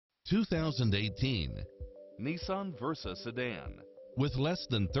2018 Nissan Versa Sedan. With less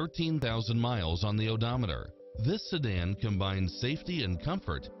than 13,000 miles on the odometer, this sedan combines safety and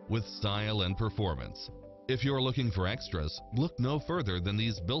comfort with style and performance. If you're looking for extras, look no further than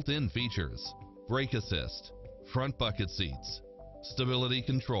these built-in features: brake assist, front bucket seats, stability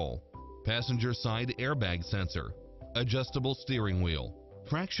control, passenger side airbag sensor, adjustable steering wheel,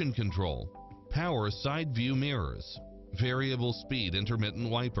 traction control, power side view mirrors, variable speed intermittent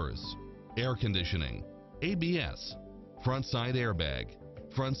wipers, air conditioning, ABS, front side airbag,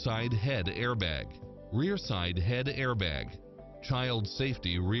 front side head airbag, rear side head airbag, child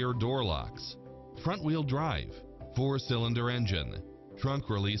safety rear door locks, front wheel drive, 4-cylinder engine, trunk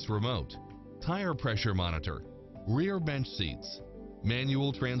release remote, tire pressure monitor, rear bench seats,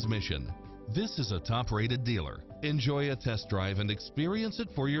 manual transmission. This is a top-rated dealer. Enjoy a test drive and experience it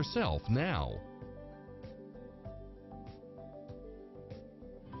for yourself now.